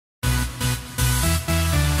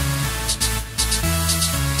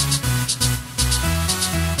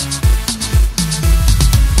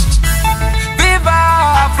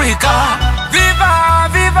Africa, viva,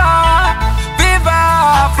 viva, viva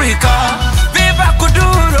Africa, viva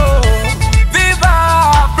Kuduro, viva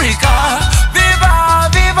Africa, viva,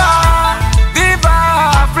 viva, viva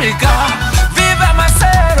Africa, viva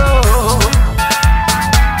Masero.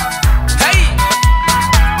 Hey,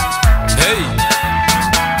 hey,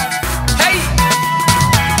 hey.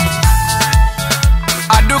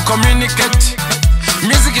 I do communicate,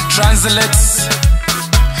 music it translates.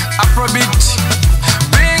 Afrobeat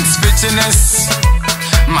brings bitterness.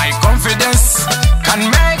 My confidence can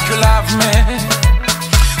make you love me.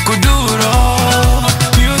 Kuduro,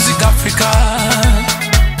 music Africa.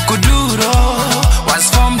 Kuduro was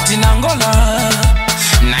formed in Angola,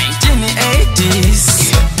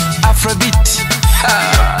 1980s. Afrobeat.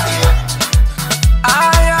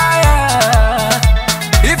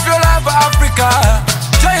 If you love Africa,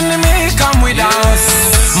 join me, come with us.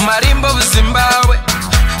 Marimba of Zimbabwe,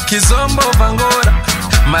 Kizombo of Angola,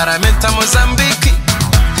 Marameta Mozambique,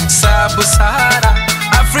 Sabu Sahara,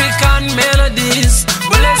 African melodies.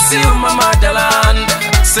 Bless you, my motherland.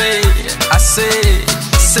 Say, I say,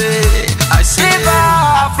 I say. Viva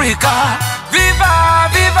Africa, viva,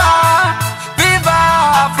 viva, viva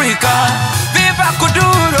Africa, viva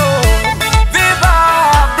Kuduro, viva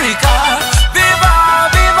Africa, viva,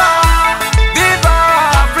 viva, viva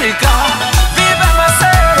Africa, viva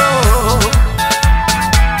Masero.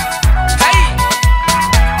 Hey,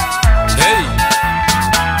 hey,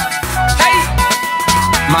 hey.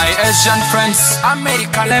 My Asian friends,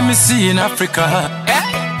 America, let me see in Africa.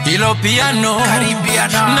 Europeano, Caribbean,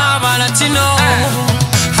 Nava Latino.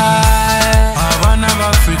 Hi, Havana of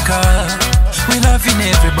Africa. We loving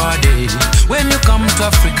everybody. When you come to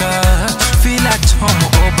Africa, feel at home,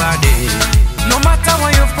 oh body. No matter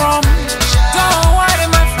where you're from, don't worry,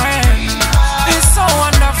 my friend. It's so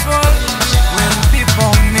wonderful when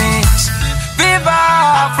people meet. Viva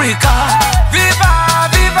Africa, viva,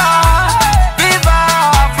 viva, viva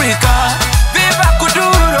Africa, viva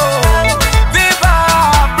Kuduro, viva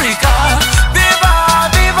Africa, viva,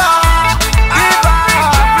 viva, viva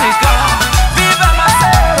Africa, viva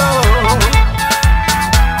Masero.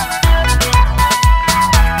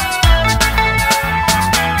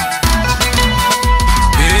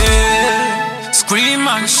 Yeah, scream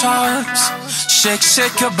and shout,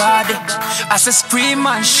 shake your body. I say scream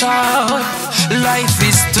and shout. Life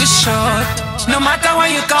is too short. No matter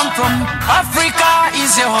where you come from, Africa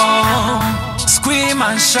is your home. Scream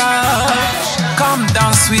and shout. Come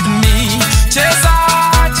dance with me. Cheza,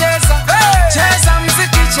 cheza, hey. Cheza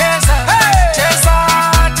mziki, cheza, hey. Cheza,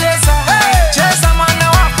 cheza, hey. Cheza mwana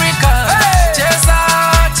wa Africa, hey. Cheza,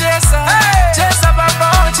 cheza, hey. Cheza baba,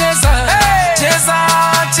 cheza, hey. Cheza,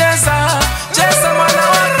 cheza, cheza mwana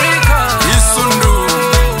wa Africa. Isundu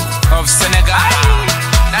of Senegal,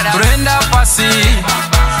 Brenda Pasi,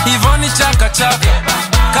 Ivoni Chaka Chaka,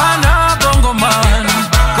 Kana Bongo Man,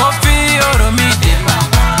 Kofi Oromide,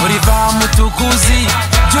 Oriva Mutukuzi,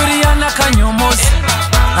 Juliana Kanyomosi.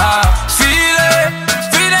 File,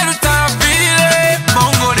 file luta, file,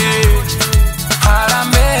 Bongo de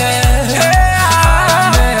Harambe,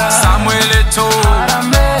 Harambe, Samuel Eto,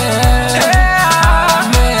 Harambe,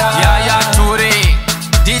 Harambe, Yaya Toure,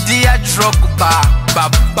 Didier Drogba,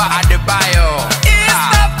 Baba Adebayo.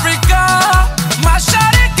 East Africa,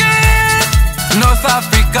 Mashariki, North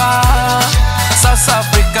Africa, South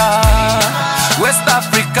Africa, West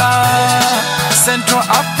Africa, Central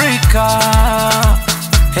Africa.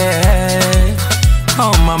 Hey,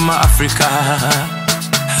 oh Mama Africa,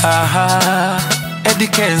 Eddy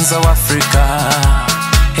Kenzo Africa.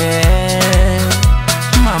 Hey,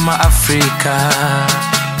 Mama Africa.